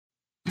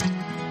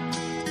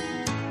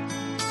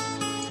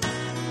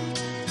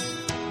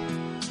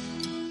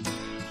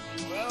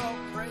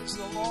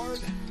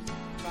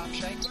Tom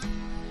Shanklin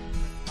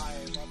with my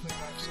lovely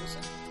wife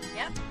Susan.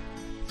 Yep.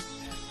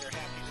 And we're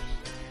happy to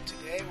be with you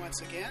today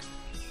once again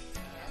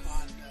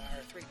on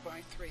our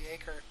 3.3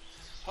 acre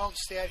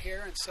homestead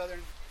here in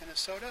southern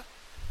Minnesota.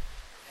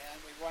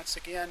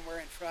 And we're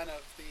in front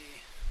of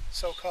the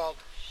so-called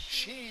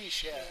she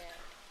shed.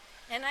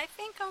 Yeah. And I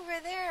think over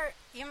there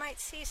you might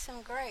see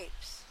some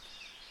grapes.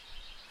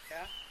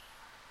 Yeah,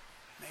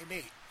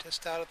 maybe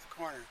just out of the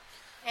corner.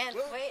 And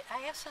wait, I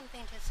have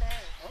something to say.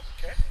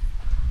 Okay.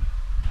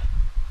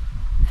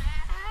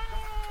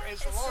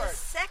 Praise the Lord.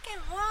 It's the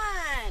second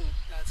one.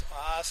 That's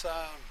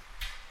awesome.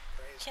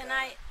 Praise Can God.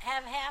 I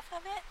have half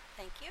of it?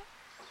 Thank you.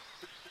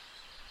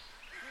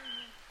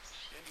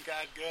 Isn't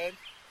God good?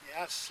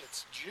 Yes,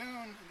 it's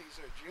June. These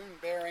are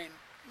June-bearing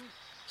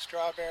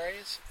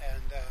strawberries,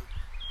 and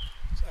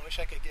I wish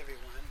I could give you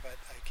one, but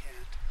I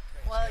can't.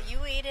 Praise Well, God. you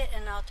eat it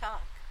and I'll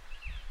talk.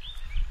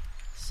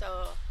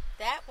 So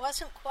that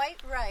wasn't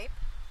quite ripe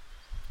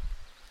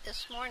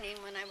this morning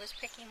when I was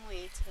picking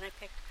weeds, and I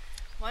picked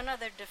one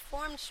other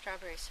deformed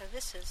strawberry, so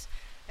this is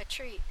a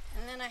treat.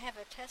 And then I have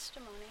a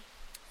testimony.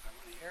 I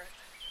want to hear it.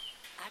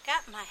 I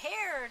got my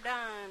hair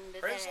done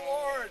today. Praise the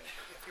Lord.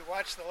 If you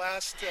watched the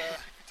last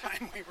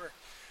time we were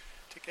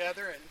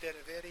together and did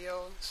a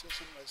video,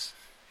 Susan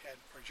had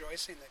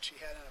rejoicing that she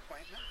had an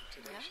appointment.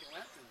 Today she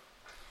went.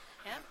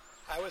 And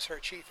I was her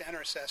chief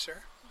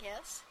intercessor.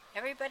 Yes.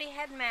 Everybody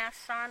had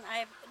masks on.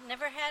 I've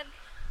never had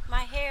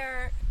my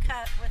hair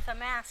cut with a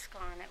mask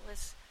on. It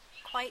was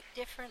quite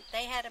different.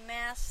 They had a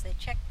mask. They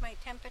checked my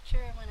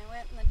temperature when I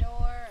went in the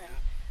door. And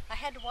I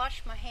had to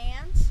wash my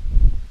hands.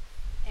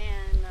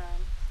 And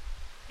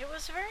it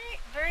was very,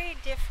 very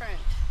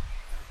different.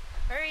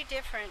 Very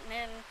different.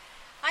 And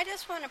I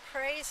just want to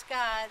praise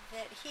God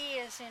that He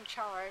is in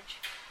charge.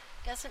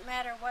 Doesn't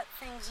matter what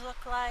things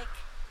look like.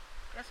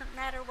 Doesn't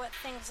matter what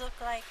things look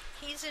like.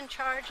 He's in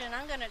charge, and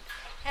I'm going to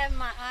have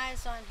my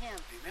eyes on Him.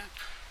 Amen.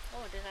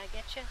 Oh, did I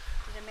get you?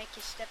 Did I make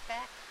you step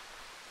back?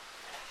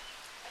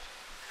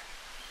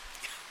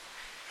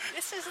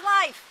 This is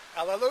life.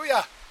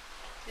 Hallelujah.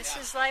 This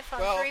is life on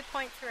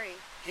 3.3.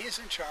 He's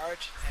in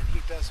charge, and He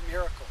does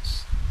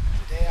miracles.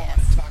 Today I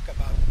want to talk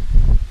about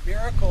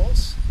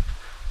miracles,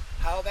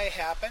 how they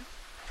happen,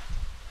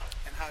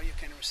 and how you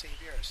can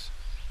receive yours.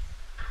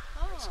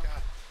 Praise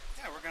God.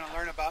 Yeah, we're going to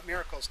learn about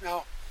miracles.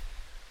 Now,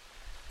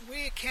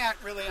 we can't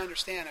really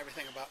understand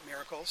everything about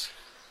miracles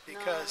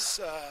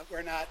because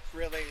we're not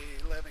really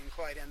living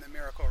quite in the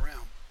miracle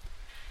realm.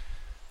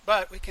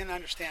 But we can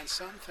understand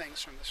some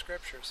things from the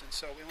Scriptures, and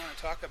so we want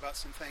to talk about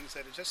some things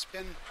that have just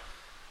been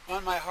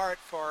on my heart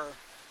for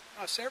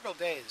several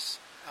days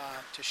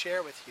to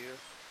share with you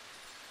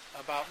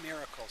about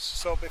miracles.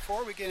 So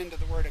before we get into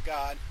the Word of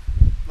God,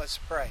 let's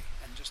pray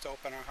and just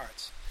open our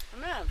hearts.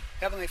 Amen.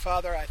 Heavenly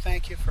Father, I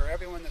thank you for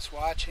everyone that's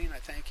watching. I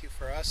thank you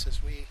for us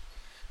as we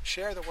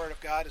share the Word of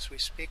God, as we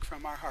speak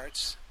from our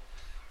hearts,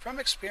 from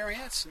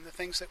experience and the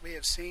things that we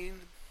have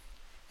seen.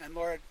 And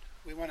Lord,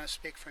 we want to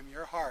speak from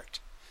your heart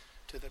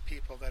to the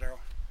people that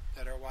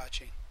are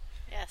watching.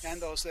 Yes.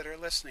 And those that are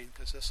listening,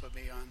 because this will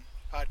be on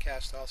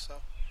podcast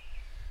also.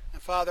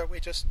 And Father, we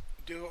just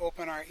do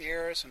open our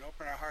ears and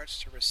open our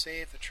hearts to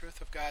receive the truth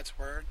of God's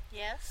Word.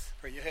 Yes.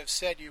 For you have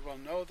said you will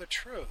know the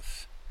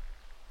truth,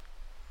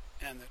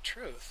 and the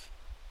truth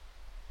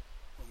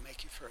will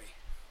make you free.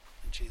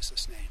 In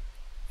Jesus' name,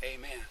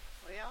 amen.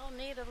 We all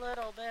need a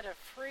little bit of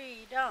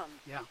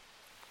freedom. Yeah.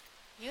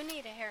 You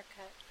need a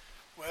haircut.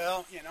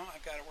 Well,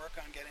 I've got to work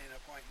on getting an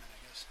appointment,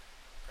 I guess.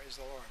 Praise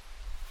the Lord.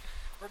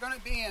 We're going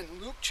to be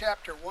in Luke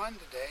chapter 1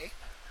 today,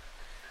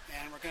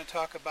 and we're going to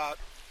talk about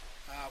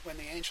when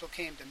the angel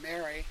came to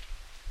Mary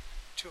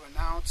to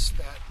announce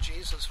that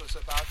Jesus was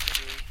about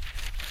to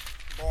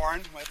be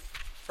born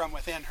from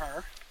within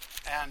her.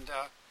 And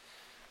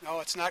no,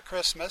 it's not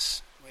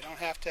Christmas. We don't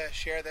have to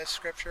share this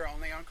scripture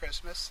only on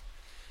Christmas,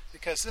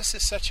 because this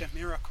is such a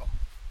miracle.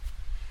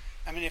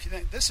 I mean, if you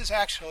think, this is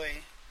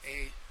actually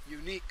a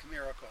unique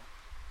miracle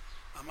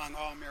among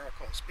all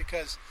miracles,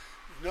 because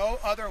no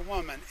other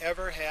woman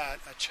ever had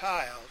a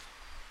child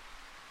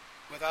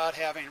without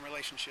having a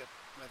relationship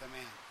with a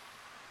man.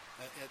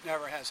 It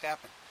never has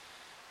happened.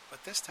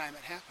 But this time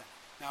it happened.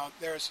 Now,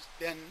 there's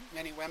been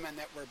many women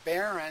that were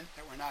barren,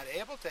 that were not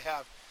able to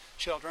have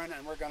children,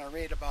 and we're going to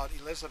read about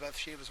Elizabeth.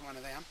 She was one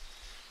of them.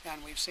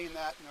 And we've seen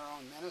that in our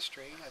own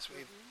ministry as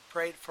we've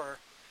prayed for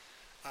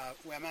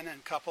women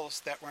and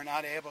couples that were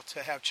not able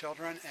to have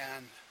children,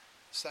 and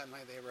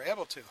suddenly they were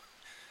able to.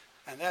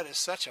 And that is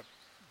such a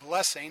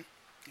blessing.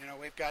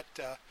 We've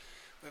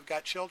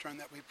got children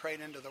that we prayed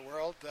into the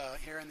world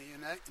here in the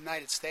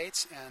United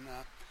States, and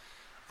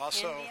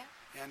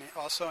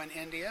also in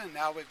India, and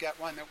now we've got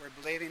one that we're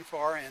believing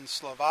for in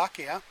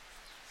Slovakia.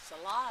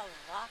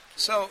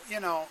 So,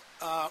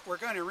 we're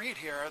going to read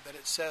here that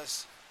it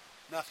says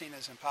nothing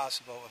is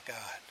impossible with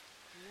God.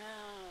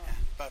 No.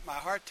 But my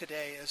heart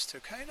today is to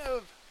kind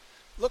of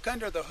look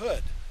under the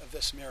hood of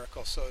this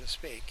miracle, so to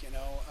speak.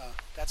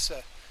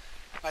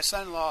 My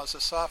son-in-law is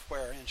a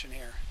software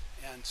engineer,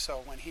 And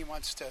so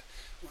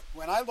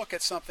when I look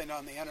at something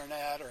on the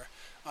internet or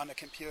on the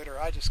computer,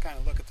 I just kind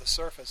of look at the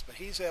surface. But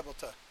he's able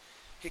to,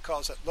 he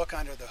calls it, look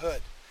under the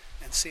hood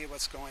and see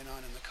what's going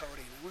on in the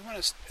coding. And we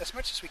want to, as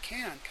much as we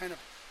can, kind of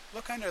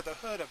look under the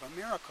hood of a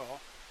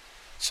miracle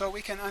so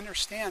we can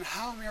understand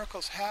how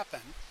miracles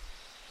happen.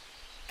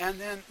 And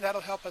then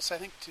that'll help us, I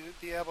think, to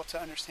be able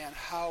to understand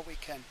how we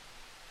can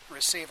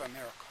receive a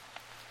miracle.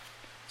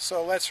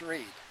 So let's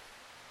read.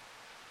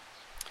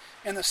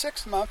 In the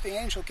 6th month, the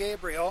angel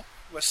Gabriel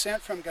was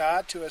sent from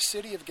God to a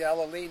city of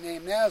Galilee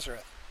named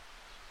Nazareth,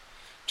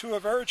 to a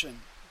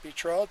virgin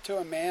betrothed to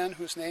a man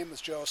whose name was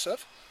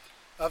Joseph,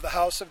 of the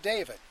house of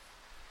David.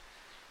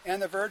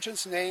 And the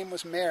virgin's name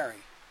was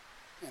Mary.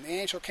 And the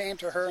angel came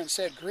to her and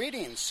said,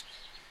 "Greetings,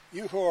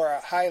 you who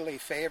are highly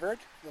favored.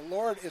 The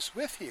Lord is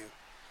with you.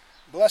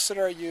 Blessed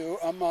are you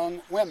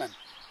among women."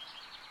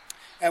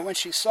 And when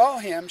she saw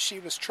him, she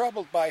was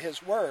troubled by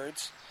his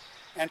words,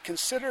 and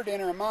considered in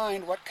her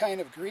mind what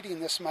kind of greeting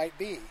this might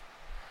be.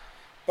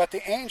 But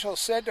the angel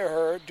said to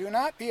her, "Do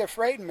not be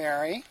afraid,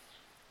 Mary,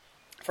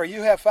 for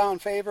you have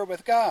found favor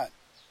with God.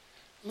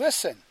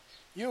 Listen,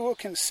 you will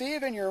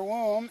conceive in your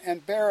womb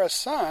and bear a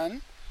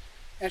son,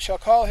 and shall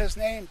call his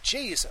name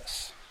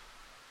Jesus.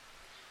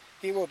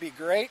 He will be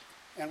great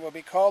and will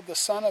be called the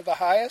Son of the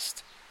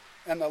Highest,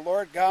 and the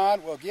Lord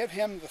God will give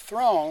him the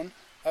throne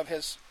of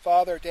his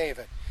father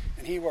David,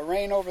 and he will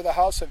reign over the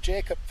house of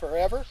Jacob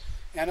forever,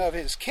 and of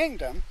his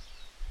kingdom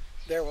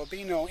there will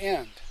be no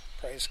end."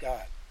 Praise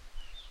God.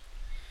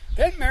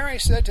 Then Mary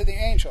said to the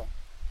angel,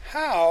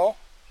 "How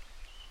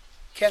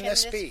can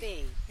this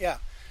be?" Yeah,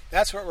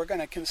 that's what we're going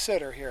to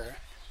consider here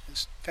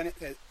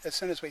as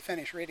soon as we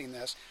finish reading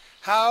this.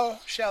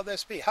 How shall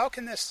this be? How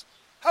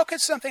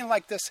could something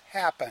like this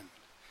happen?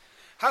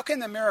 How can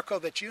the miracle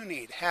that you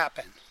need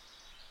happen?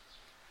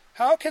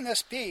 How can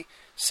this be,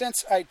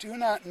 since I do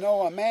not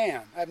know a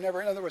man? I've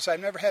never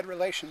had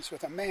relations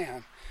with a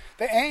man.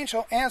 The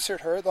angel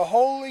answered her, "The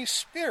Holy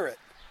Spirit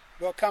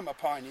will come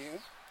upon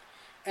you,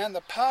 and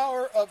the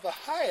power of the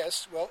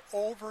Highest will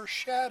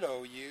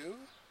overshadow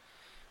you.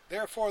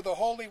 Therefore the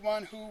Holy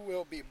One who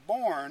will be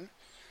born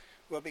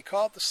will be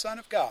called the Son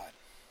of God.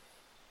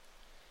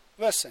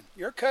 Listen,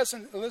 your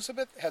cousin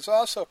Elizabeth has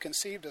also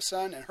conceived a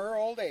son in her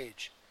old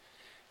age,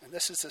 and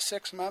this is the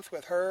 6th month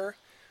with her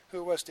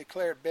who was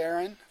declared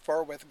barren,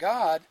 for with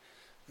God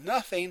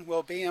nothing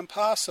will be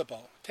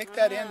impossible." Take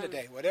that in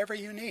today, whatever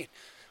you need.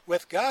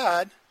 With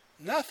God,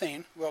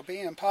 nothing will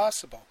be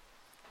impossible.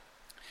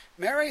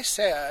 Mary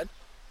said,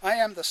 "I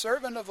am the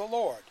servant of the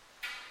Lord.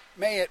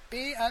 May it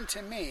be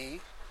unto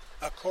me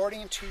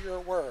according to your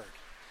word."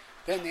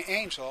 Then the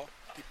angel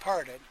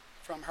departed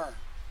from her.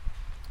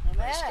 Amen.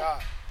 Praise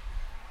God.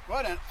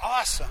 What an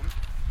awesome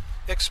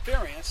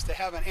experience to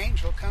have an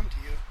angel come to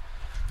you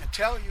and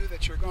tell you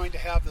that you're going to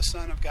have the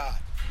Son of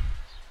God.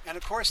 And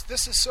of course,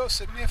 this is so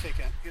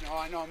significant.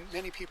 I know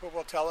many people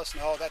will tell us,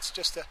 "No, that's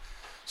just a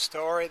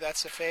story,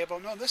 that's a fable."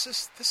 No, this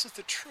is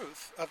the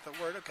truth of the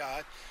Word of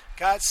God.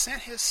 God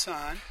sent his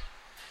Son,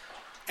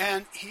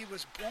 and he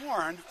was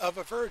born of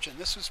a virgin.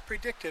 This was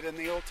predicted in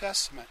the Old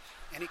Testament.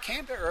 And he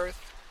came to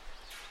earth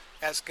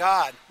as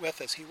God with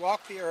us. He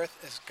walked the earth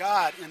as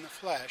God in the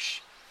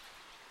flesh.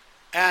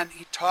 And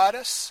he taught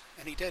us,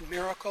 and he did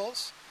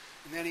miracles,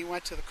 and then he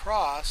went to the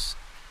cross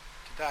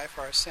to die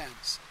for our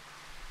sins.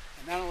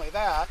 And not only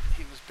that,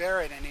 he was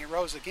buried and he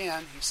rose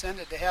again. He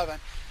ascended to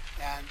heaven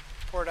and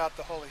poured out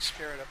the Holy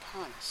Spirit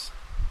upon us.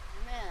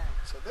 Amen.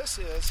 So this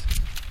is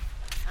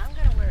I'm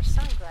going to wear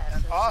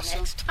sunglasses an awesome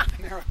next time.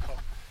 miracle.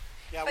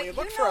 Yeah, But we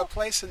looked for a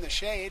place in the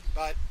shade,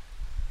 but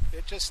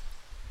we just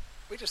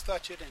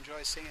thought you'd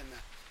enjoy seeing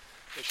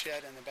the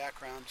shed in the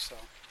background. So.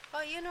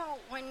 Well,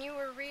 when you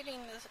were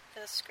reading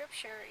the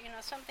scripture,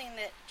 something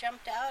that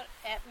jumped out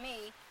at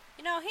me,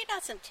 he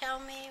doesn't tell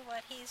me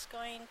what he's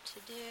going to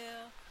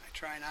do. I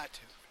try not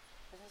to.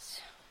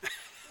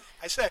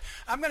 I say,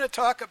 I'm going to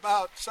talk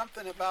about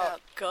something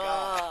about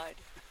God.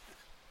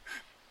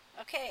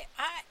 Okay,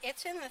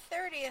 it's in the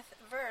 30th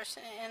verse,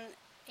 and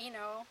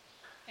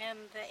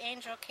the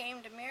angel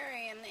came to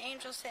Mary, and the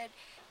angel said,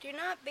 "Do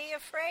not be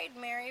afraid,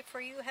 Mary,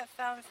 for you have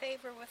found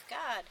favor with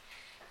God."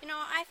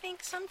 I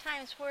think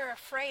sometimes we're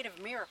afraid of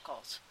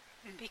miracles,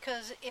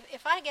 because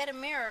if I get a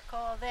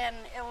miracle,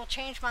 then it will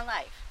change my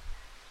life.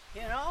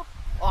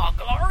 Oh,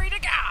 glory to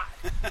God.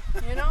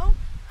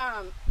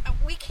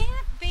 We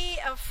can't be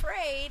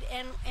afraid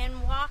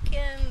and walk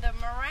in the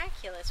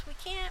miraculous. We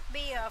can't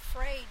be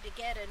afraid to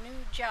get a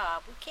new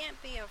job. We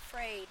can't be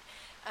afraid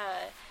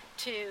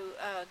to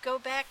go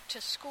back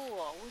to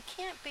school. We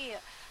can't be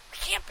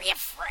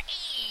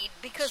afraid,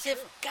 because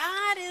if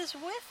God is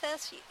with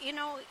us,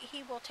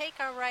 he will take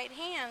our right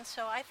hand.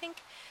 So I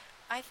think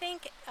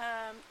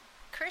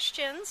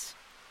Christians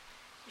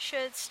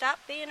should stop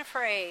being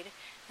afraid.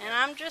 And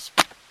I'm just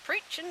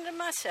preaching to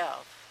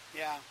myself.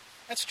 Yeah,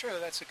 that's true.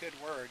 That's a good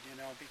word,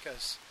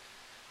 because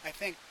I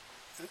think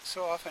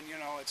so often,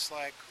 it's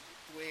like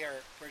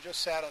we're just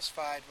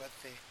satisfied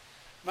with the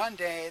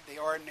mundane, the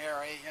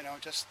ordinary,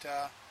 just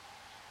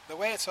the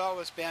way it's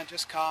always been,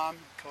 just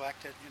calm,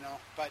 collected,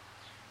 But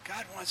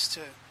God wants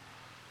to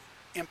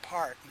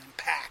impart and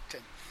impact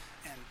and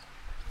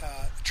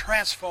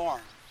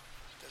transform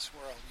this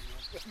world,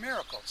 with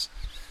miracles.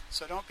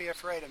 So don't be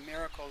afraid of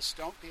miracles.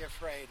 Don't be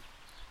afraid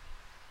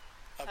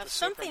of the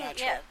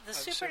supernatural.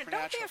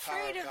 Don't be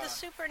afraid of the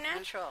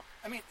supernatural.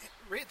 I mean,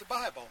 read the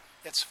Bible.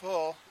 It's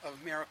full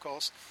of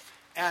miracles,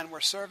 and we're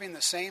serving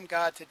the same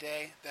God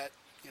today that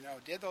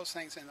did those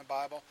things in the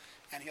Bible,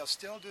 and He'll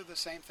still do the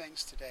same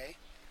things today.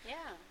 Yeah.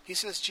 He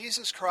says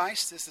Jesus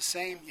Christ is the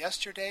same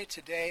yesterday,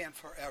 today, and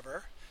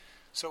forever.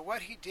 So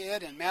what He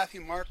did in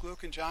Matthew, Mark,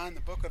 Luke, and John,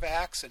 the book of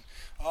Acts, and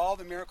all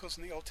the miracles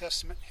in the Old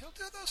Testament, He'll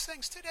do those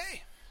things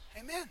today.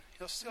 Amen.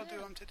 He'll still do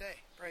them today.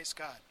 Praise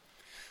God.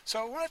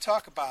 So I want to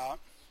talk about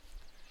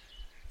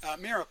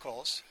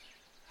miracles,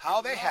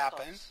 how they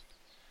happen,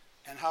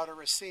 and how to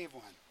receive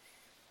one.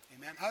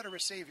 Amen. How to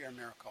receive your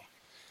miracle.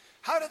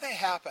 How do they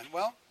happen?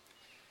 Well,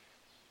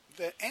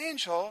 the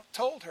angel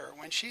told her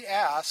when she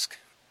asked,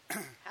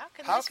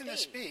 How can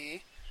this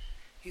be?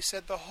 He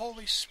said, the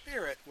Holy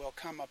Spirit will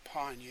come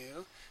upon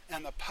you,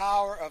 and the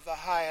power of the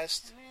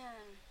highest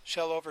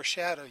shall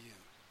overshadow you.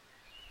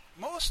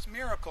 Most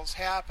miracles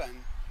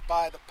happen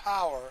by the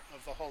power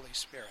of the Holy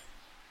Spirit.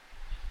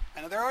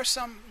 And there are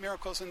some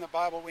miracles in the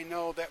Bible we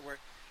know that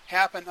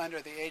happen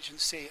under the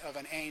agency of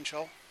an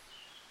angel.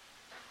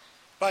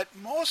 But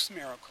most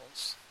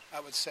miracles, I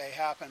would say,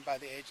 happen by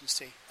the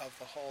agency of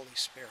the Holy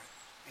Spirit.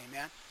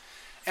 Amen.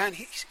 And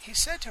he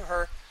said to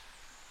her,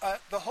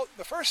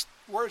 the first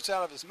words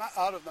out of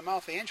the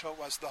mouth of the angel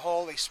was the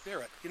Holy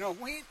Spirit.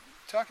 We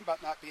talking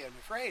about not being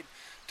afraid.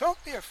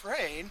 Don't be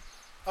afraid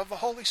of the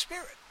Holy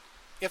Spirit.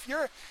 If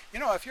you're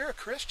a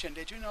Christian,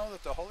 did you know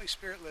that the Holy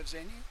Spirit lives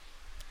in you?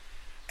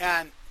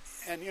 And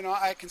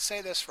I can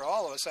say this for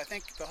all of us. I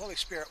think the Holy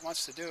Spirit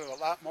wants to do a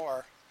lot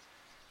more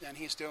than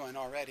He's doing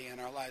already in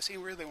our lives. He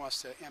really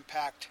wants to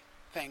impact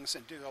things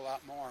and do a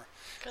lot more.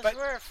 Because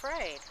we're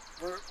afraid.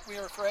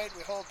 We're afraid.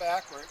 We hold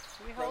back.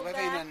 We're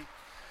living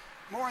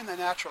more in the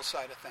natural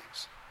side of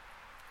things.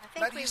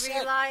 I think we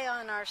rely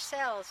on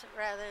ourselves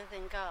rather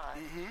than God.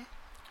 Mm-hmm.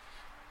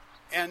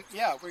 And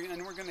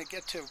we're going to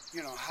get to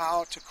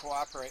how to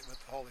cooperate with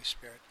the Holy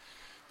Spirit.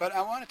 But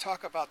I want to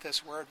talk about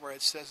this word where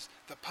it says,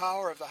 the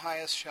power of the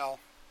highest shall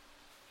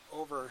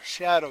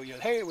overshadow you.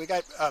 Hey, we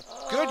got a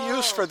good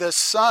use for this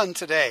sun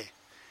today.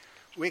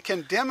 We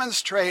can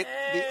demonstrate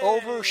the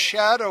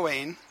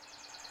overshadowing,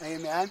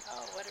 amen,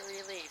 what a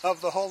relief,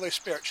 of the Holy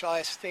Spirit. Shall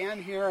I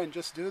stand here and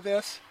just do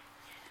this?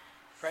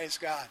 Praise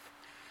God.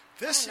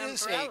 This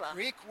is a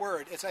Greek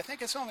word. I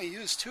think it's only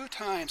used 2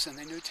 times in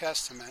the New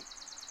Testament.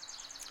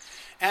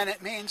 And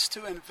it means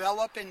to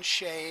envelop in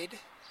shade.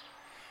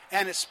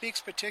 And it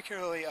speaks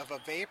particularly of a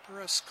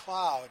vaporous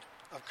cloud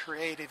of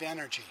creative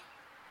energy.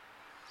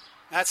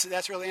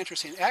 That's really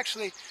interesting.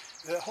 Actually,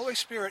 the Holy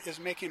Spirit is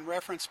making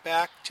reference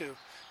back to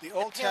the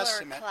Old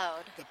Testament.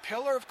 The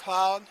pillar of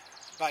cloud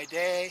by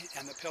day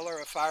and the pillar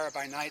of fire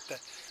by night.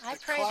 I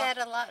pray that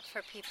a lot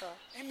for people.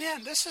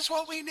 Amen. This is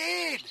what we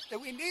need.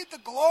 That we need the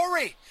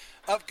glory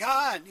of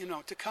God,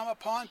 to come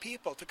upon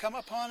people, to come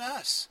upon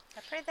us.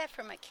 I pray that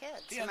for my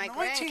kids and my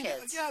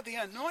grandkids. Yeah, the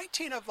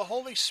anointing of the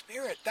Holy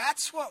Spirit.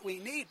 That's what we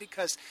need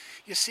because,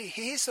 you see,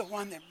 He's the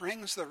one that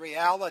brings the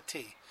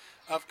reality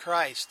of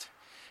Christ.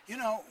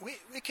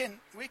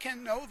 We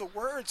can know the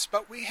words,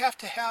 but we have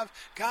to have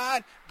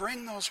God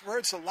bring those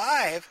words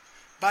alive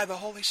by the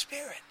Holy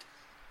Spirit.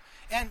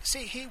 And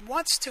see, He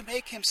wants to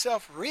make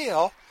Himself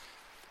real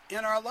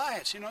in our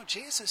lives.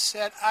 Jesus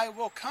said, I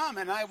will come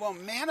and I will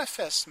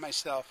manifest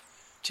myself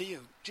to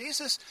you.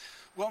 Jesus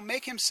will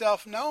make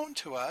Himself known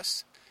to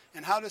us.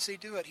 And how does He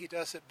do it? He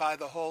does it by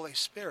the Holy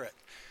Spirit.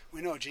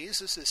 We know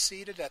Jesus is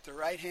seated at the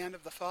right hand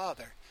of the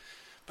Father,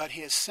 but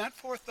He has sent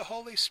forth the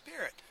Holy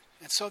Spirit.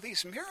 And so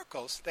these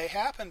miracles, they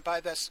happen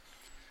by this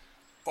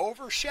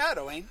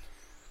overshadowing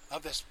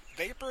of this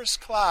vaporous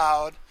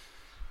cloud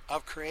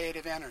of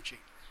creative energy.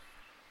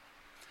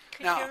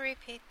 Could you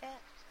repeat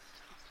that?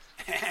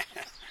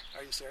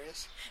 Are you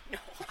serious? No,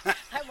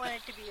 I want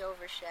it to be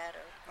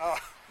overshadowed. Oh,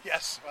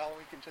 yes. Well,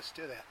 we can just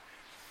do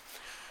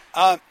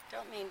that.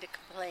 Don't mean to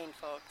complain,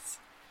 folks.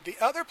 The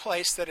other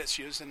place that it's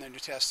used in the New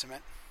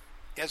Testament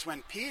is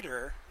when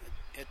Peter,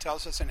 it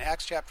tells us in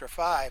Acts chapter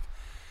 5,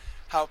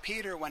 how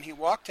Peter, when he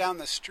walked down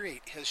the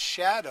street, his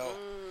shadow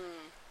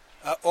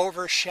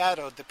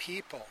overshadowed the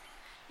people.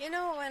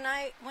 When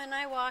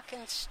I walk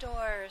in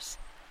stores,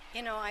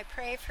 I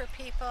pray for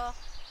people,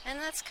 and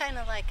that's kind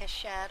of like a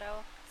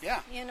shadow.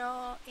 Yeah. You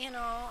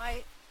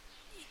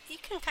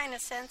can kind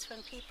of sense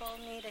when people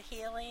need a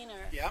healing,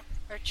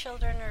 or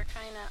children are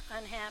kind of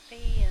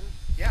unhappy, and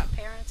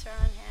parents are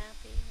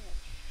unhappy.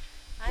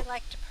 And I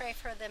like to pray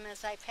for them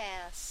as I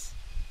pass.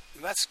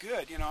 That's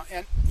good, and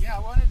I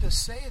wanted to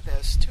say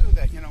this too,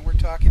 that, we're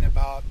talking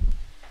about,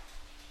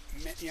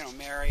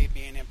 Mary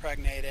being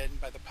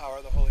impregnated by the power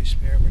of the Holy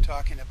Spirit. We're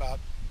talking about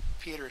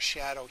Peter's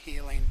shadow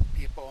healing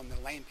people, and the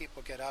lame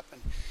people get up,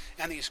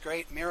 and these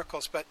great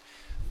miracles. But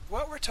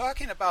what we're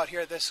talking about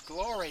here, this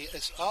glory,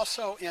 is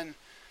also in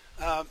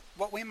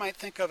what we might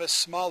think of as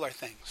smaller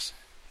things.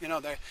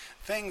 They're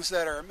things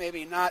that are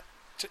maybe not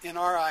in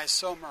our eyes,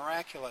 so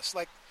miraculous.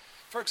 Like,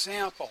 for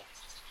example,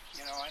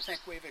 I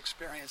think we've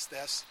experienced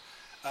this,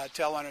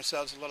 telling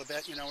ourselves a little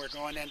bit, we're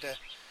going into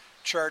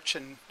church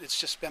and it's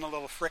just been a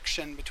little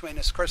friction between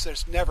us. Of course,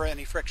 there's never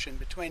any friction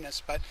between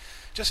us, but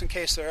just in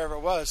case there ever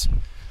was.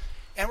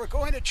 And we're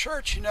going to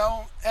church,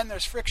 and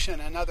there's friction,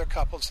 and other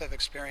couples have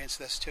experienced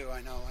this too,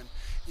 I know. And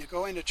you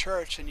go into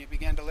church and you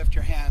begin to lift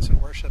your hands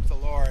and worship the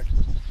Lord,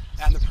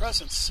 and the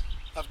presence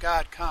of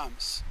God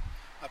comes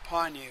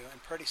upon you,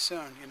 and pretty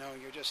soon,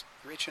 you're just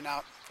reaching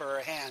out for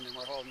a hand, and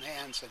we're holding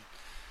hands,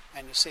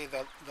 and you see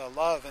the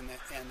love and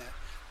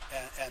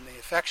the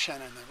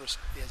affection and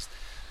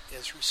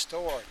is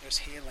restored. There's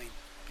healing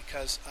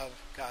because of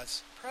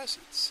God's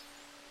presence.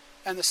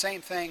 And the same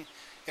thing,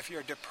 if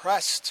you're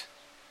depressed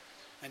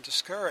and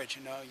discouraged,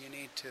 you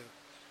need to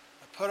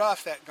put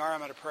off that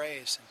garment of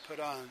praise and put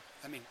on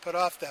the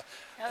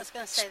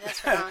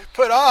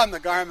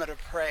garment of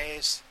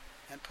praise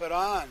and put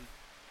off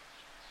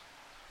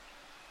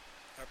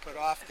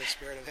the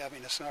spirit of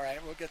heaviness. All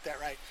right, we'll get that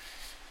right.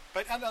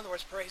 But in other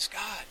words, praise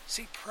God.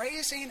 See,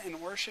 praising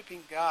and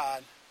worshiping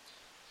God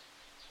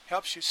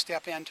helps you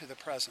step into the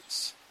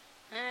presence.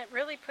 And it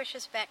really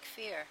pushes back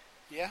fear.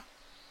 Yeah.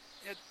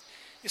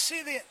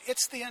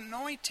 It's the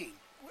anointing.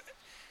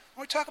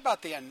 When we talk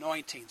about the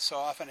anointing so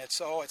often, it's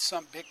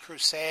some big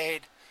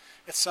crusade,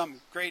 it's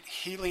some great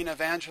healing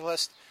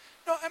evangelist.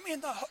 No, I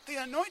mean, the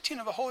anointing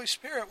of the Holy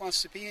Spirit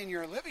wants to be in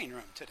your living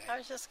room today. I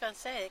was just going to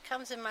say, it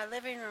comes in my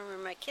living room or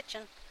my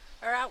kitchen,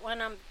 or out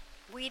when I'm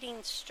weeding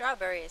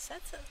strawberries.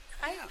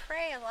 I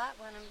pray a lot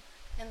when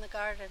I'm in the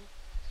garden.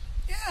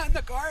 Yeah, in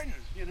the garden,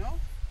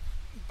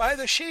 by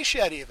the she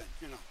shed even,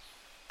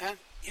 And,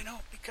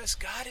 because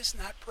God is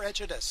not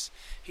prejudiced.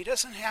 He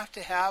doesn't have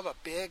to have a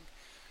big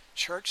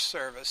church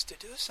service to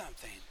do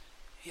something.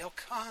 He'll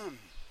come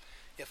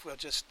if we'll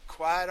just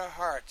quiet our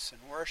hearts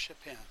and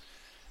worship Him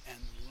and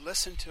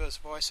listen to His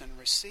voice and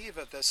receive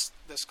of this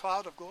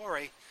cloud of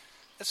glory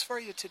that's for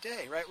you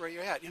today, right where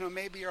you're at.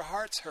 Maybe your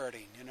heart's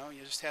hurting.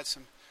 You just had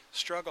some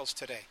struggles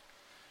today.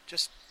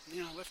 Just,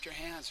 lift your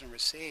hands and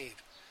receive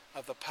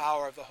of the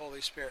power of the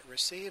Holy Spirit.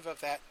 Receive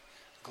of that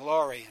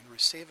glory and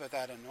receive of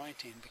that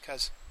anointing,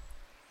 because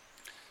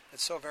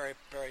it's so very,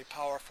 very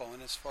powerful,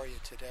 and it's for you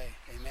today.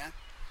 Amen?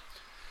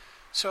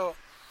 So,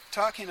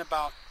 talking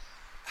about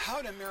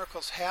how do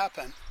miracles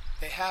happen,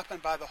 they happen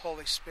by the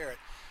Holy Spirit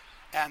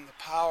and the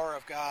power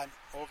of God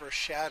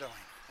overshadowing.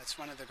 That's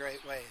one of the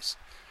great ways.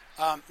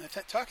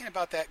 Talking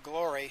about that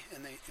glory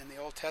in the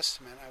Old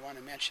Testament, I want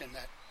to mention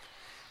that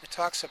it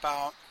talks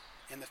about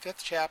in the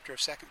 5th chapter of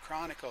 2nd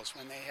Chronicles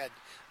when they had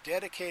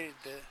dedicated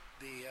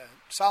the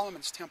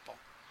Solomon's temple,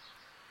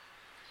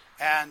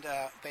 and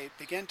they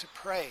began to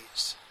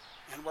praise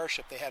and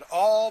worship. They had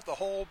the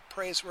whole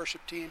praise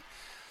worship team,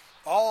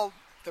 all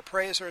the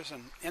praisers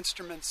and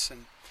instruments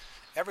and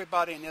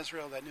everybody in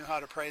Israel that knew how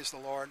to praise the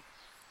Lord.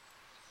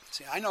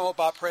 See, I know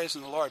about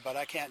praising the Lord, but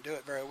I can't do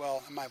it very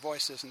well, and my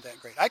voice isn't that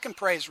great. I can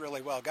praise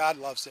really well. God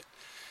loves it,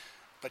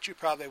 but you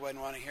probably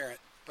wouldn't want to hear it.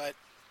 But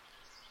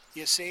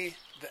you see,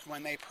 that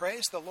when they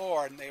praised the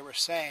Lord, and they were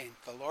saying,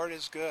 "The Lord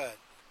is good,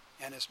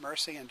 and His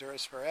mercy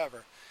endures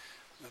forever,"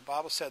 the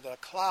Bible said that a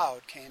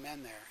cloud came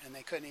in there, and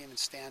they couldn't even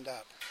stand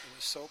up. It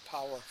was so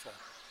powerful.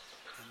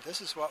 And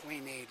this is what we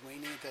need. We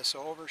need this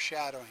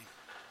overshadowing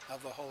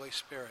of the Holy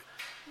Spirit.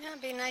 Yeah,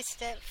 it'd be nice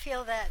to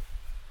feel that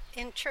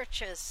in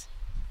churches.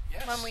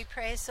 Yes. When we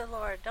praise the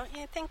Lord. Don't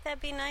you think that'd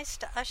be nice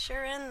to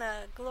usher in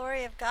the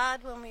glory of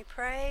God when we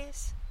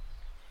praise?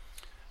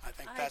 I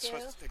think that's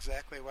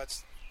exactly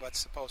what's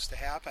supposed to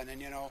happen.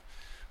 And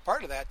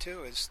part of that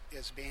too is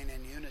being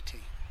in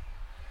unity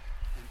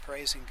and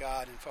praising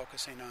God and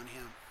focusing on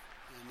Him.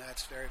 And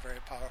that's very, very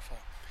powerful.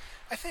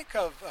 I think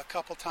of a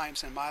couple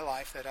times in my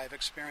life that I've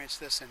experienced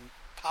this in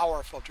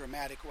powerful,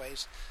 dramatic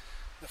ways.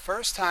 The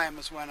first time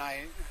was when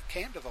I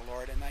came to the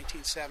Lord in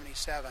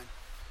 1977.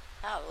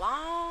 A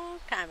long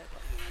time ago.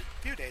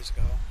 A few days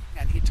ago.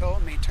 And He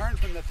told me, turn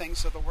from the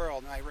things of the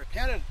world. And I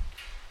repented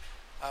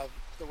of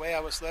the way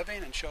I was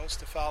living and chose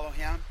to follow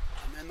Him.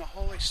 And then the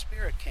Holy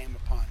Spirit came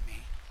upon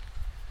me.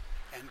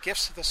 And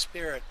gifts of the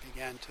Spirit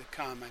began to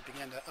come. I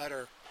began to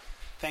utter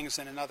things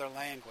in another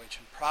language.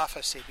 And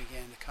prophecy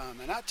began to come.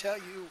 And I'll tell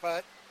you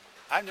what,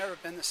 I've never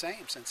been the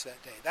same since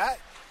that day.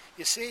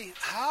 You see,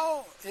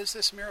 how is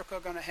this miracle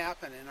going to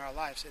happen in our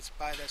lives? It's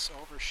by this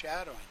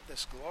overshadowing,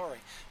 this glory.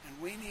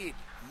 And we need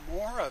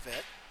more of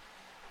it,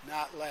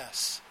 not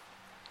less.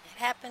 It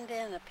happened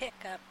in a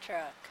pickup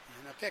truck.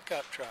 In a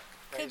pickup truck.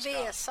 Could be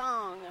a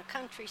song, a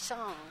country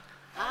song.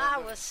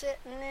 Hallelujah. I was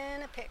sitting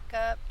in a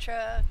pickup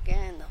truck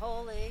and the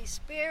Holy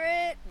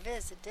Spirit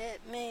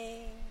visited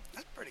me.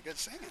 That's pretty good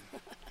singing.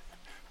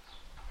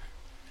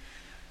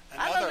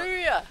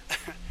 Hallelujah.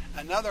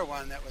 Another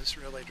one that was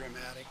really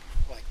dramatic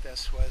like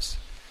this was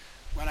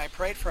when I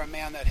prayed for a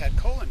man that had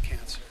colon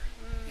cancer.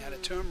 He had a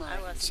tumor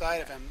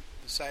inside of him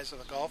the size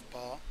of a golf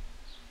ball.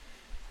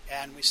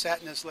 And we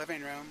sat in his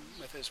living room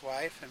with his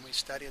wife and we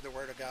studied the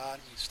Word of God.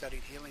 We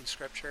studied healing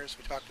scriptures.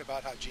 We talked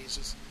about how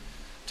Jesus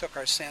took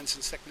our sins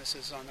and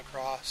sicknesses on the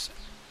cross. And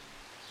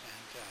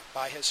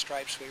by his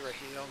stripes we were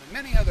healed, and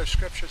many other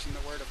scriptures in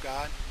the Word of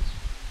God.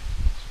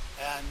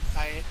 And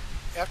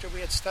after we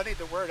had studied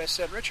the Word, I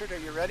said, Richard, are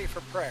you ready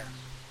for prayer?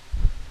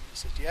 He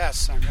said,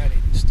 yes, I'm ready.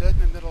 He stood in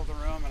the middle of the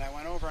room, and I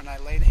went over and I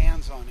laid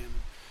hands on him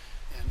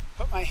and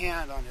put my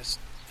hand on his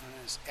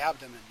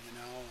abdomen, and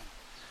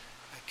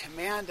I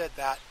commanded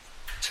that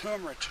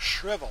tumor to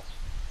shrivel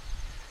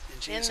in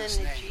Jesus'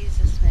 name. In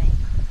Jesus' name.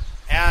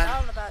 And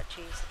it's all about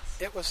Jesus.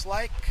 It was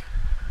like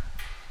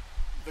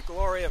the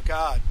glory of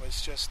God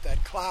was just,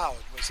 that cloud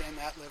was in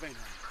that living room.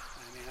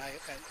 I mean,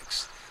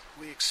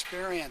 we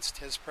experienced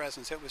his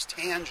presence. It was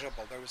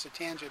tangible. There was a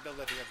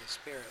tangibility of the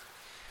Spirit.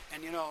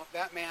 And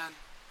that man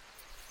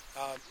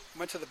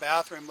went to the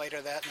bathroom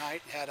later that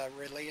night, had a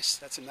release.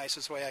 That's the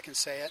nicest way I can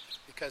say it,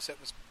 because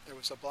there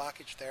was a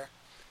blockage there.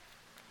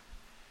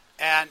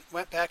 And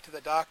went back to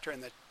the doctor,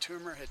 and the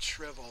tumor had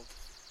shriveled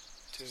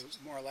to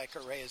more like a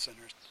raisin,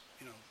 or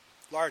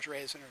large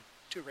raisin, or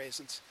 2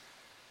 raisins.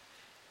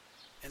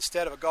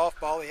 Instead of a golf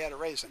ball, he had a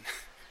raisin.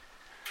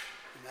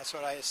 And that's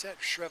what I had said,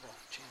 shrivel,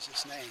 in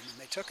Jesus' name. And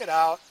they took it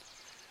out,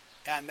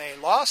 and they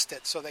lost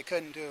it, so they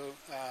couldn't do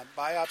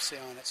biopsy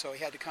on it. So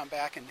he had to come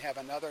back and have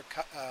another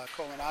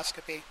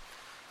colonoscopy.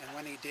 And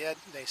when he did,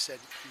 they said,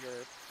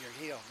 you're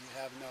healed.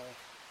 You have no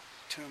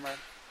tumor.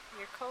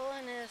 Your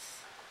colon is...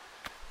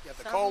 You have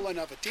the colon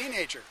of a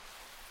teenager.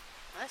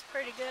 That's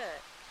pretty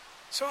good.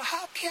 So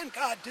how can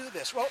God do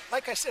this? Well,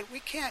 like I said, we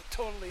can't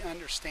totally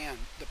understand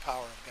the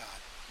power of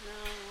God.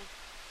 No.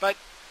 But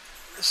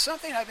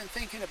something I've been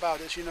thinking about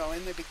is, in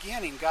the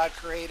beginning, God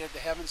created the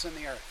heavens and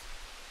the earth.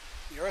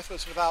 The earth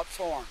was without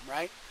form,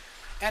 right?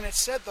 And it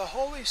said the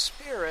Holy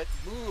Spirit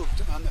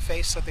moved on the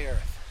face of the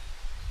earth.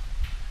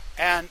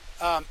 And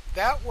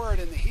that word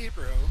in the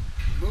Hebrew,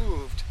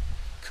 moved,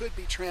 could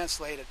be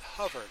translated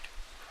hovered.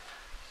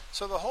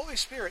 So the Holy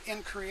Spirit,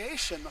 in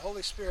creation, the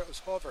Holy Spirit was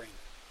hovering.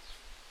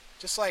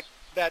 Just like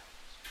that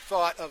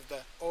thought of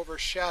the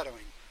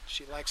overshadowing.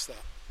 She likes that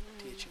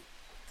teaching.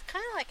 It's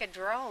kind of like a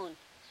drone.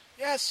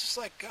 Yeah, it's just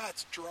like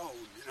God's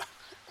drone,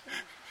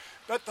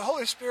 But the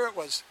Holy Spirit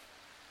was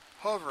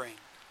hovering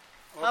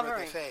over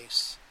the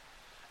face.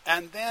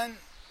 And then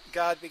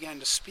God began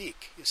to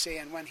speak, you see,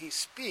 and when he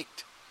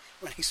spoke,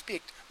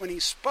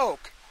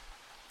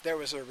 there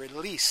was a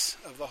release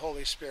of the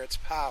Holy Spirit's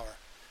power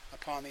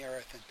upon the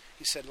earth. And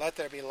he said, let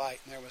there be light,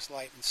 and there was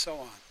light, and so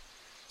on.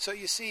 So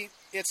you see,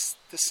 it's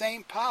the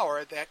same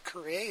power that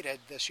created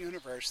this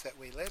universe that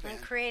we live in.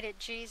 And created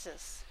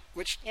Jesus.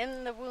 Which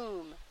in the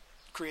womb.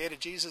 Created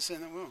Jesus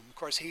in the womb. Of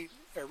course, he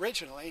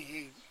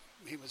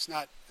was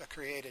not a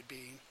created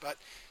being, but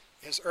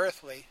the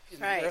earthly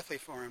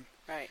form,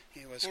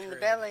 he was created. In the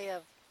belly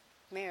of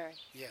Mary.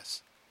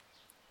 Yes.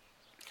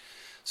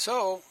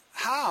 So,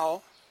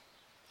 how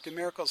do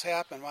miracles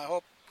happen? Well, I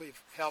hope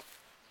we've helped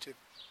to,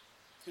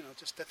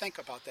 just to think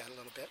about that a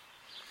little bit.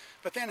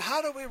 But then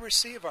how do we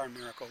receive our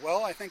miracle?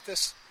 Well, I think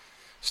this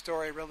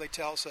story really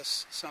tells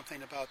us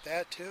something about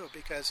that too,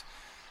 because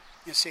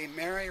you see,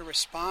 Mary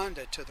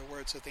responded to the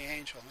words of the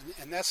angel,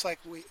 and that's like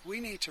we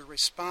need to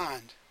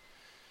respond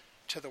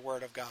to the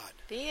word of God.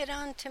 Be it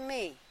unto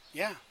me.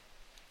 Yeah.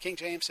 King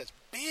James says,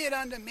 be it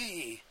unto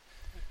me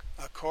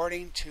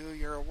according to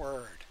your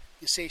word.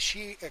 You see,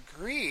 she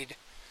agreed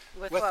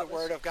with the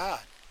word of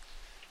God.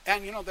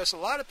 And, there's a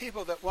lot of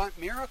people that want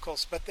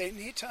miracles, but they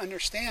need to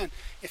understand,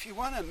 if you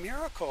want a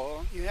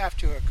miracle, you have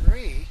to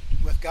agree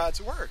with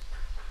God's word.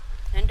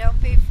 And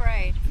don't be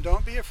afraid. And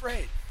don't be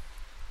afraid.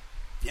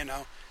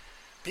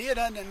 Be it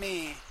unto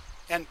me.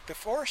 And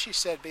before she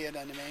said, be it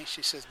unto me,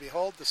 she says,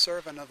 behold the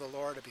servant of the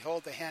Lord, or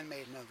behold the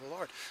handmaiden of the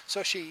Lord.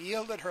 So she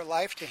yielded her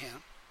life to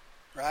him,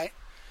 right?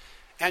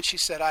 And she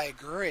said, I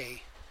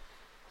agree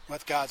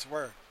with God's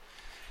word.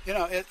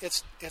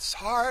 It's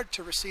hard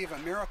to receive a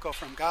miracle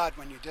from God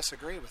when you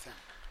disagree with him.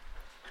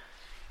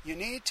 You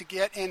need to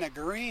get in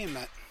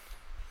agreement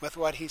with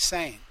what he's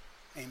saying.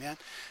 Amen?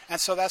 And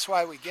so that's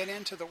why we get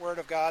into the word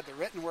of God, the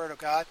written word of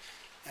God,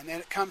 and then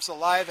it comes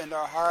alive into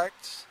our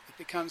hearts. It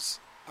becomes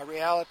a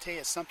reality.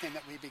 It's something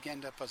that we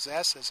begin to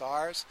possess as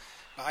ours.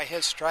 By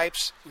his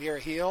stripes we are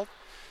healed.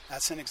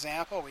 That's an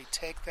example. We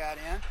take that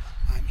in.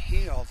 I'm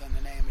healed in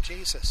the name of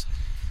Jesus.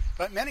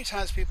 But many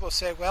times people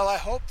say, well, I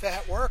hope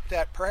that worked,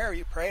 that prayer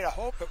you prayed. I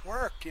hope it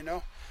worked,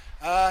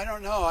 I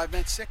don't know. I've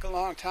been sick a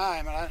long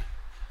time, and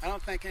I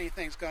don't think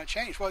anything's going to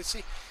change. Well, you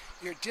see,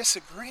 you're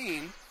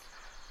disagreeing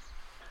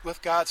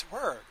with God's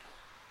word.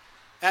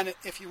 And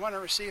if you want to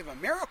receive a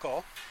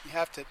miracle, you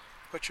have to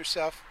put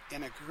yourself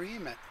in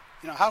agreement.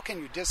 How can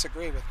you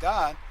disagree with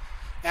God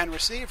and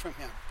receive from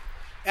him?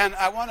 And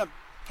I want to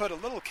put a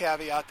little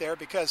caveat there,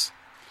 because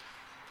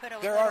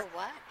there are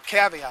what?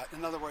 Caveat.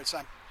 In other words,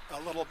 I'm a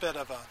little bit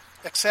of a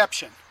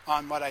exception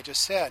on what I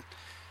just said,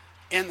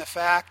 in the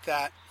fact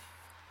that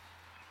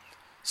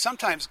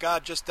sometimes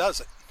God just does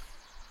it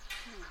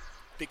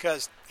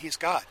because he's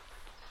God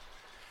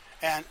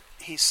and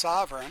he's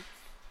sovereign,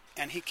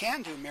 and he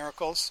can do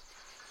miracles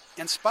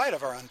in spite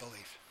of our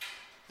unbelief.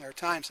 There are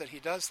times that he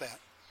does that.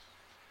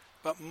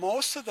 But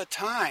most of the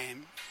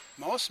time,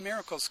 most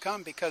miracles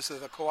come because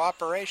of the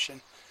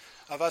cooperation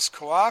of us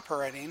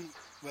cooperating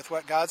with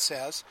what God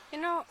says I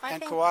and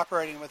think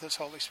cooperating with His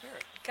Holy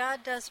Spirit.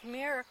 God does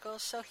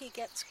miracles so He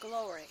gets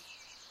glory.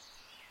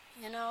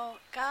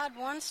 God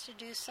wants to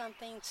do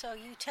something, so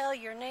you tell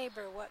your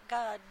neighbor what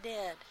God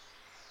did.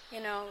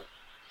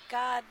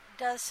 God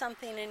does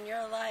something in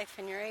your life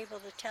and you're able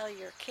to tell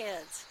your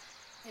kids.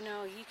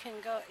 You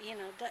can go,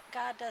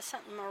 God does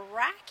something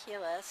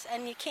miraculous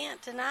and you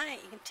can't deny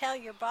it. You can tell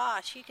your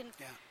boss. You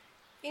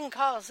can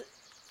call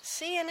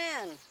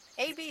CNN,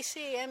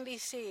 ABC,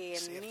 NBC,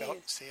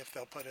 and see if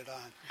they'll put it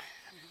on.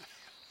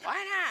 Why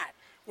not?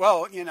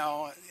 Well, in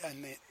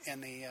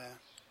the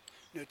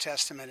New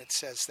Testament it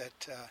says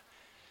that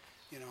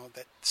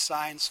that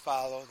signs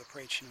follow the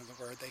preaching of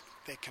the word.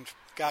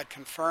 God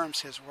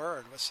confirms His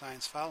word with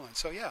signs following.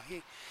 So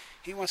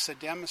He wants to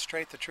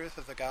demonstrate the truth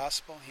of the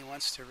gospel. He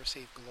wants to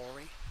receive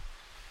glory.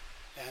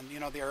 And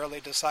the early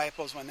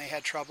disciples, when they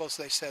had troubles,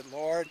 they said,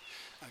 "Lord,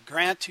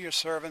 grant to your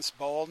servants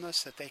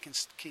boldness that they can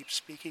keep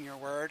speaking your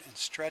word and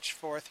stretch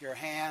forth your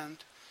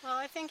hand." Well,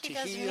 I think He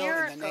to does heal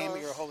miracles. in the name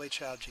of your holy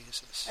child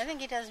Jesus. I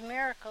think He does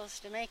miracles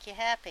to make you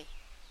happy.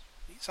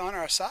 He's on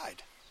our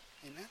side.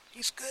 Amen.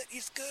 He's good.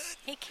 He's good.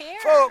 He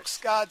cares. Folks,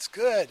 God's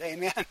good.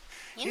 Amen.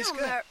 He's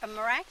good.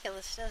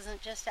 Miraculous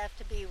doesn't just have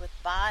to be with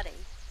body.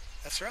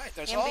 That's right.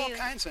 There's all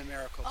kinds of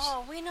miracles.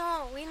 Oh, we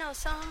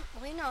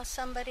know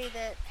somebody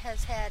that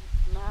has had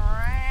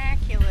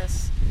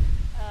miraculous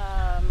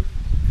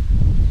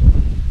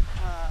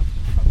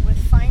with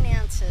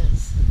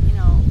finances,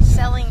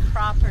 selling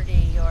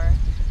property or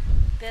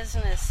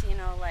business,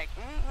 like,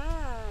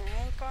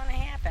 ain't going to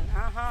happen,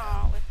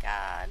 with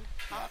God.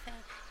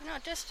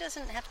 It just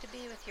doesn't have to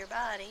be with your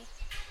body.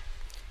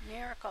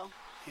 Miracle.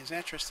 He's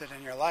interested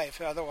in your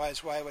life.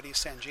 Otherwise, why would He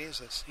send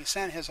Jesus? He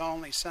sent His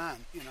only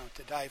Son,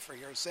 to die for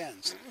your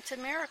sins. It's a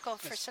miracle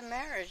for some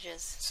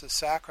marriages. It's a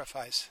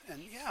sacrifice.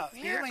 And,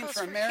 healing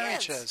for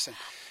marriages. Kids. And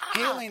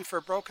healing for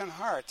broken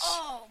hearts.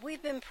 Oh,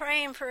 we've been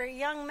praying for a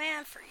young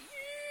man for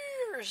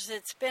years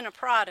that's been a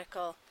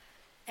prodigal.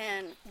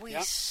 And we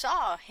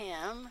saw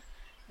him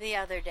the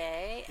other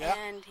day,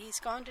 and he's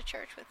gone to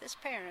church with his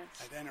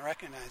parents. I didn't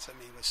recognize him.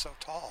 He was so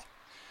tall.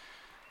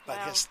 But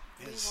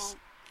we won't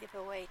give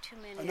away too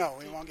many. No,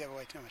 we won't give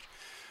away too much.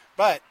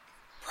 But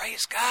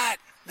praise God.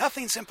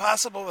 Nothing's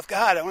impossible with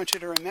God. I want you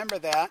to remember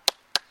that.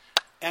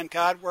 And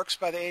God works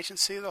by the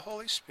agency of the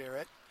Holy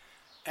Spirit,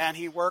 and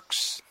He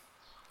works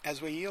as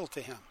we yield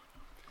to Him.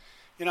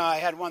 I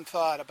had one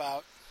thought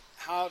about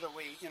how do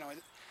we,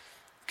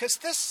 because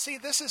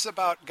this is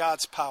about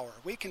God's power.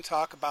 We can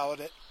talk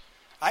about it.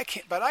 I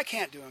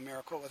can't do a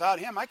miracle without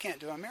Him. I can't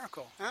do a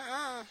miracle.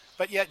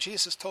 But yet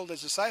Jesus told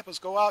His disciples,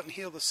 "Go out and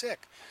heal the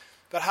sick."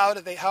 But how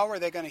are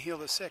they going to heal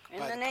the sick?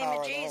 By the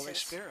power of the Holy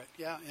Spirit.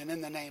 Yeah, and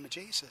in the name of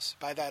Jesus,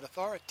 by that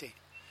authority.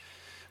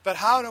 But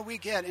how do we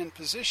get in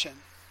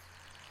position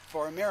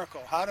for a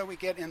miracle? How do we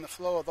get in the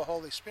flow of the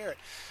Holy Spirit?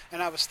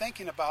 And I was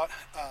thinking about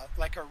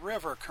like a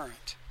river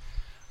current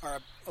or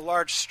a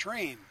large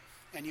stream.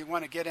 And you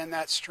want to get in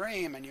that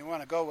stream and you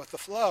want to go with the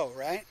flow,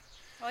 right?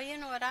 Well, you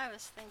know what I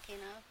was thinking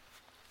of.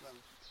 Well,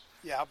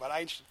 yeah, but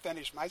I should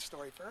finish my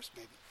story first,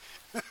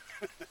 maybe.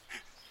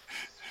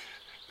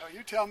 No,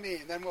 you tell me,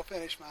 and then we'll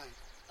finish mine.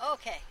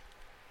 Okay.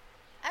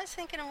 I was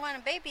thinking of when a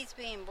baby's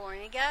being born.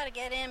 You got to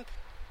get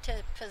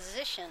into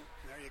position.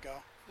 There you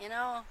go.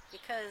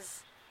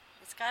 Because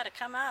it's got to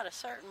come out a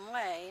certain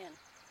way, and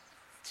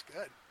it's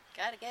good.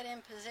 Got to get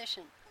in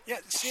position. Yeah.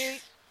 See,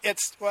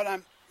 it's what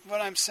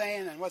I'm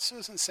saying, and what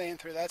Susan's saying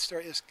through that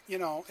story is,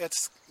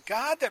 it's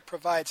God that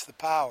provides the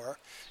power.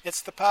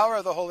 It's the power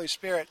of the Holy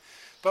Spirit,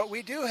 but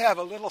we do have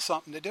a little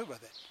something to do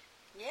with it.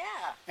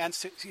 Yeah. And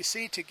so, you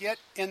see, to get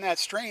in that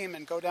stream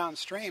and go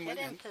downstream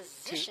and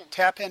to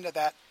tap into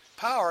that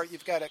power,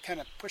 you've got to kind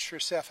of push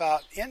yourself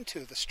out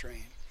into the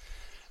stream.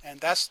 And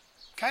that's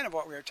kind of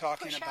what we were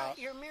talking about. Push out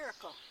your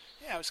miracle.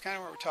 Yeah, it was kind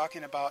of what we're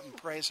talking about in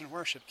praise and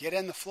worship. Get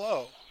in the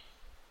flow,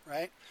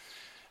 right?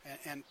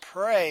 And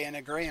pray in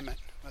agreement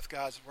with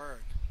God's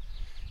Word.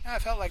 I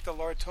felt like the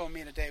Lord told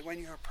me today, when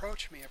you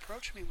approach me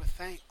with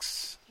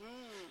thanks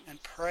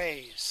and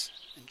praise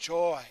and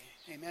joy.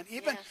 Amen.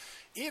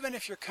 Even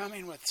if you're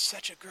coming with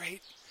such a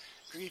great,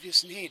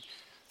 grievous need,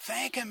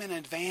 thank Him in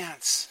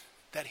advance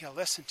that He'll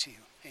listen to you.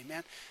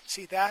 Amen.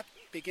 See, that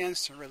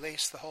begins to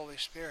release the Holy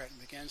Spirit and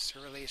begins to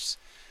release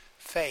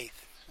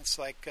faith. It's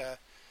like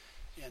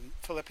in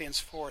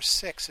Philippians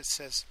 4:6, it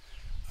says,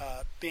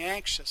 be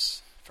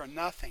anxious for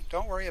nothing.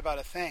 Don't worry about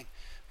a thing,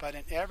 but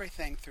in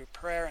everything through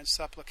prayer and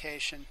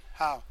supplication,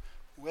 how?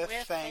 With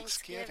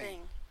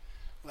thanksgiving.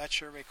 Let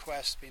your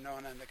requests be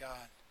known unto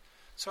God.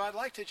 So I'd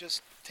like to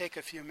just take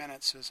a few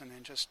minutes, Susan,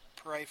 and just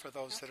pray for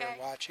those that are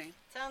watching.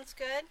 Sounds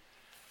good.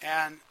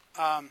 And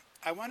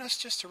I want us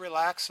just to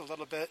relax a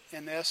little bit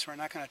in this. We're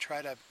not going to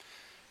try to,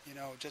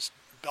 just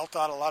belt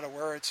out a lot of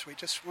words. We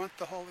just want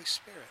the Holy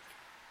Spirit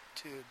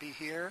to be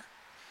here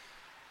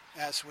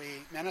as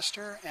we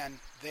minister and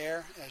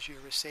there as you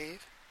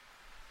receive.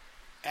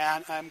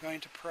 And I'm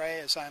going to pray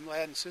as I'm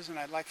led. And Susan,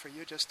 I'd like for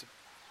you just to,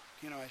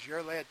 as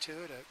you're led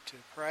too, to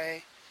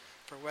pray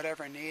for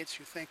whatever needs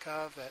you think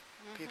of that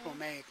people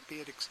may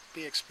be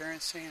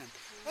experiencing. And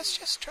let's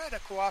just try to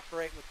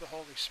cooperate with the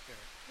Holy Spirit.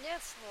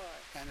 Yes,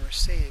 Lord. And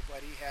receive what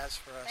he has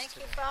for us Thank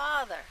today. you,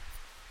 Father.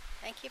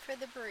 Thank you for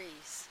the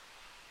breeze.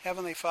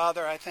 Heavenly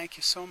Father, I thank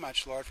you so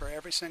much, Lord, for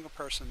every single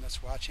person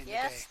that's watching today.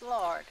 Yes,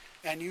 Lord.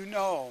 And you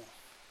know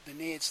the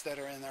needs that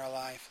are in their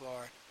life,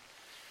 Lord.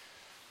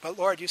 But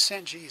Lord, you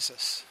sent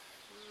Jesus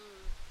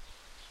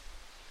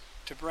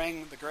to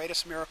bring the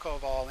greatest miracle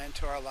of all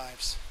into our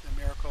lives, the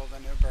miracle of the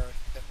new birth,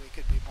 that we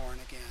could be born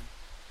again.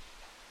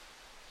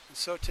 And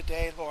so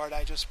today, Lord,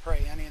 I just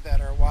pray any that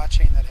are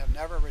watching that have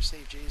never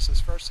received Jesus,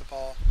 first of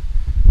all,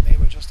 they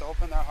would just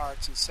open their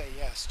hearts and say,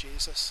 yes,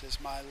 Jesus is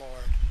my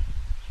Lord.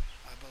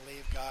 I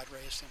believe God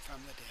raised him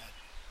from the dead.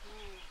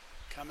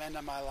 Come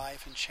into my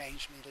life and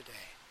change me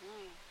today.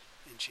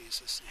 In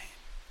Jesus'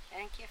 name.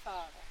 Thank you,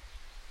 Father.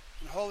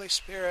 And Holy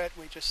Spirit,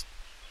 we just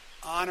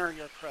honor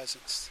your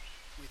presence.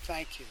 We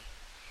thank you.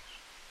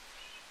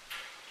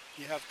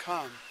 You have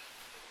come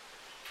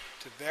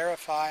to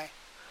verify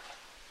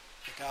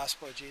the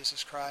gospel of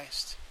Jesus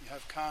Christ. You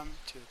have come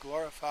to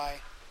glorify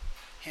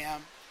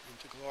him and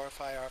to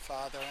glorify our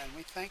Father. And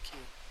we thank you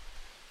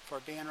for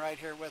being right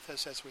here with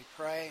us as we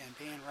pray and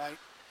being right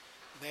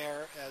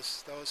there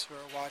as those who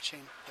are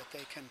watching, that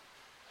they can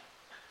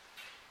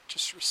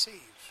just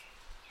receive.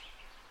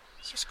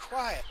 Just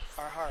quiet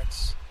our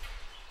hearts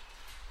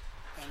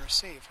and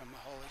receive from the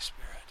Holy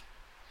Spirit.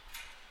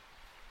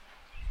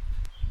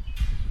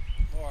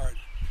 Lord,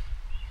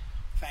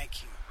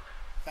 thank you.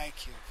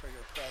 Thank you for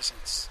your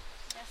presence.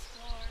 Yes,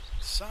 Lord.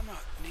 Some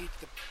need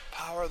the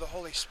power of the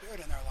Holy Spirit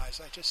in their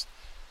lives. I just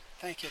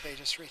thank you. They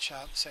just reach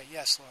out and say,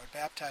 yes, Lord,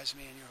 baptize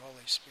me in your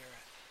Holy Spirit.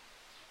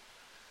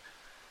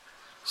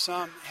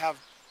 Some have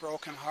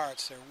broken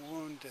hearts. They're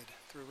wounded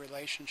through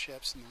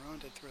relationships and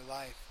wounded through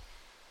life.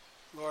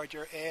 Lord,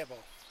 you're able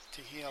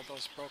to heal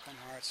those broken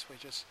hearts. We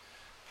just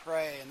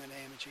pray in the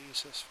name of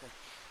Jesus for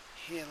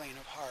healing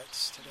of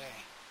hearts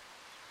today.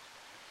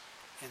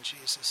 In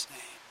Jesus'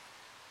 name.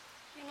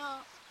 You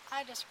know,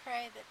 I just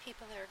pray that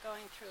people that are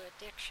going through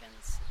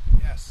addictions,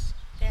 Yes.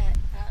 that,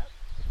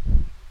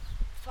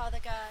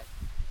 Father God,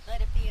 let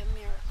it be a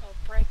miracle.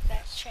 Break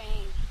that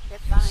chain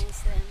that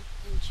binds them.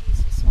 In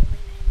Jesus' holy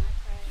name I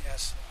pray.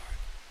 Yes, Lord.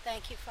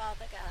 Thank you,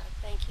 Father God.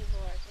 Thank you,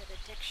 Lord, that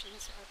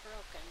addictions are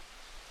broken.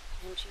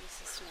 In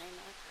Jesus' name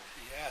I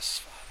pray.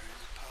 Yes, Father, in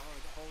the power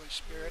of the Holy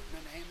Spirit,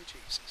 in the name of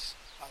Jesus.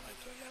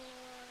 Hallelujah.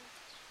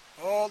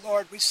 Oh,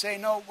 Lord, we say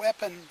no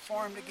weapon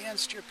formed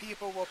against your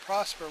people will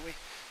prosper. We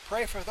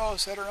pray for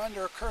those that are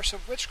under a curse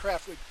of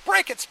witchcraft. We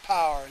break its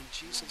power in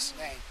Jesus'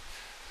 name.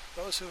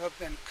 Those who have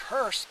been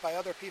cursed by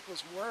other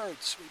people's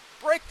words, we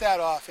break that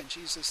off in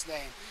Jesus'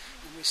 name.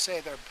 And we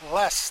say they're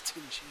blessed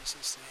in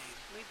Jesus' name.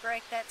 We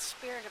break that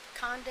spirit of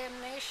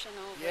condemnation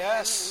over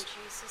Yes. them.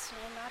 In Jesus'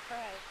 name I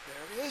pray.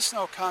 There is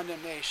no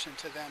condemnation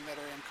to them that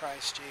are in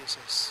Christ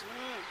Jesus.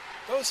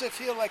 Those that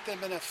feel like they've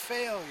been a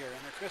failure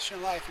in their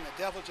Christian life and the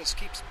devil just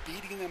keeps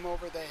beating them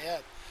over the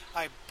head,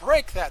 I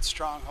break that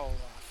stronghold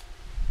off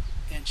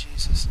in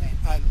Jesus' name.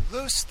 I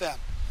loose them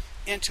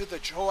into the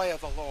joy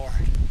of the Lord.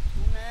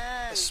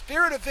 Amen. The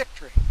spirit of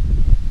victory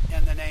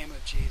in the name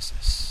of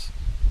Jesus.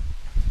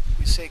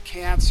 We say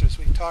cancers.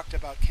 We've talked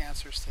about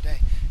cancers today.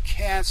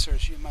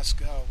 Cancers, you must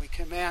go. We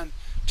command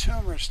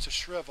tumors to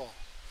shrivel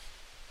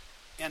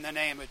in the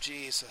name of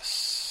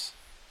Jesus.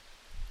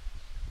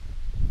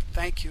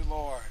 Thank you,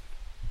 Lord.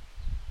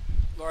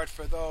 Lord,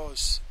 for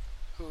those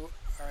who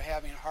are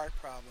having heart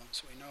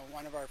problems. We know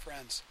one of our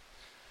friends.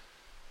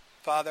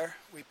 Father,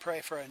 we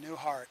pray for a new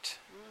heart.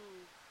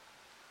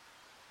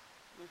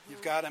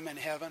 You've got them in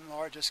heaven,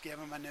 Lord. Just give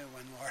them a new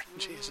one, Lord, in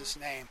Jesus'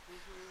 name.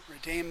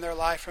 Redeem their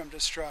life from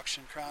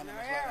destruction. Crown them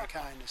with loving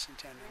kindness and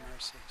tender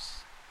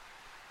mercies.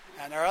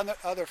 And our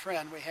other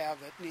friend we have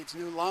that needs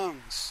new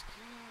lungs.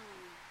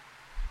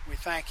 We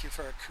thank you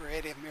for a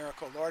creative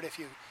miracle. Lord, if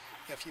you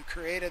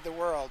created the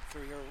world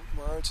through your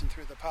words and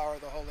through the power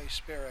of the Holy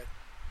Spirit,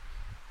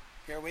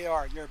 here we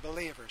are, your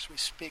believers. We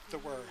speak the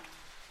word.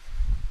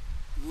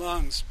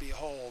 Lungs be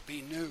whole,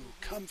 be new,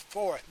 come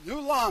forth. New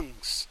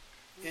lungs.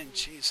 In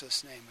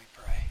Jesus' name we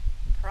pray.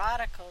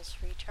 Prodigals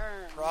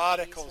return.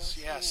 Prodigals,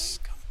 in yes,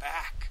 come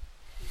back.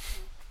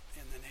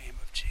 In the name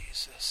of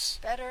Jesus.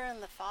 Better in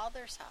the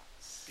Father's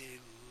house.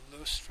 Be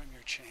loosed from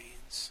your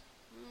chains.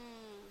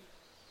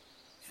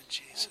 In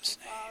Jesus'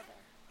 name. Father.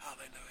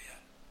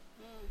 Hallelujah.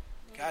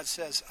 God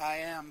says, I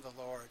am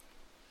the Lord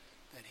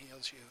that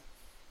heals you.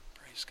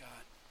 Praise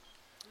God.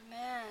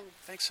 Amen.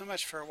 Thanks so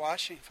much for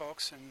watching,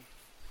 folks. And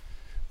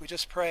we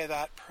just pray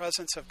that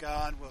presence of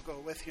God will go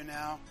with you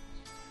now.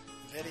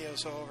 The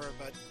video's over,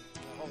 but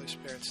the Holy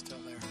Spirit's still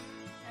there.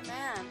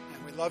 Amen.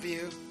 And we love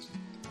you.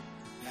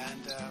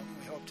 And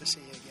we hope to see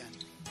you again.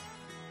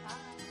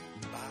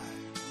 Bye.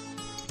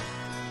 Bye.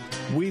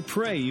 We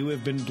pray you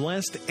have been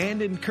blessed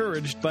and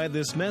encouraged by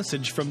this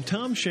message from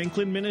Tom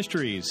Shanklin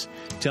Ministries.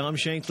 Tom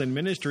Shanklin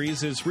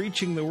Ministries is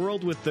reaching the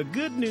world with the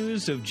good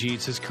news of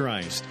Jesus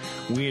Christ.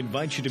 We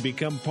invite you to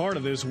become part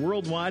of this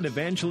worldwide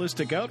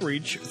evangelistic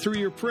outreach through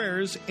your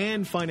prayers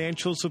and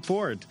financial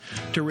support.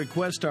 To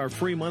request our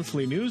free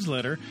monthly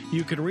newsletter,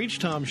 you can reach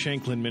Tom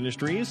Shanklin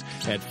Ministries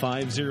at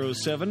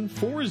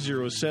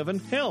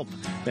 507-407-HELP.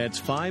 That's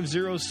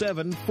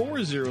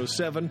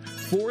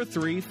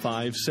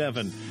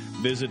 507-407-4357.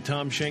 Visit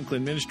Tom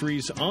Shanklin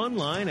Ministries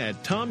online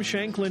at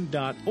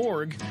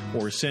tomshanklin.org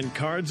or send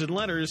cards and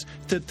letters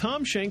to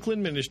Tom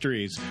Shanklin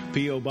Ministries,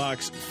 P.O.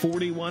 Box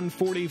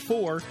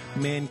 4144,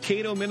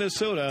 Mankato,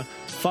 Minnesota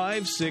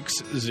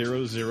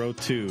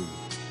 56002.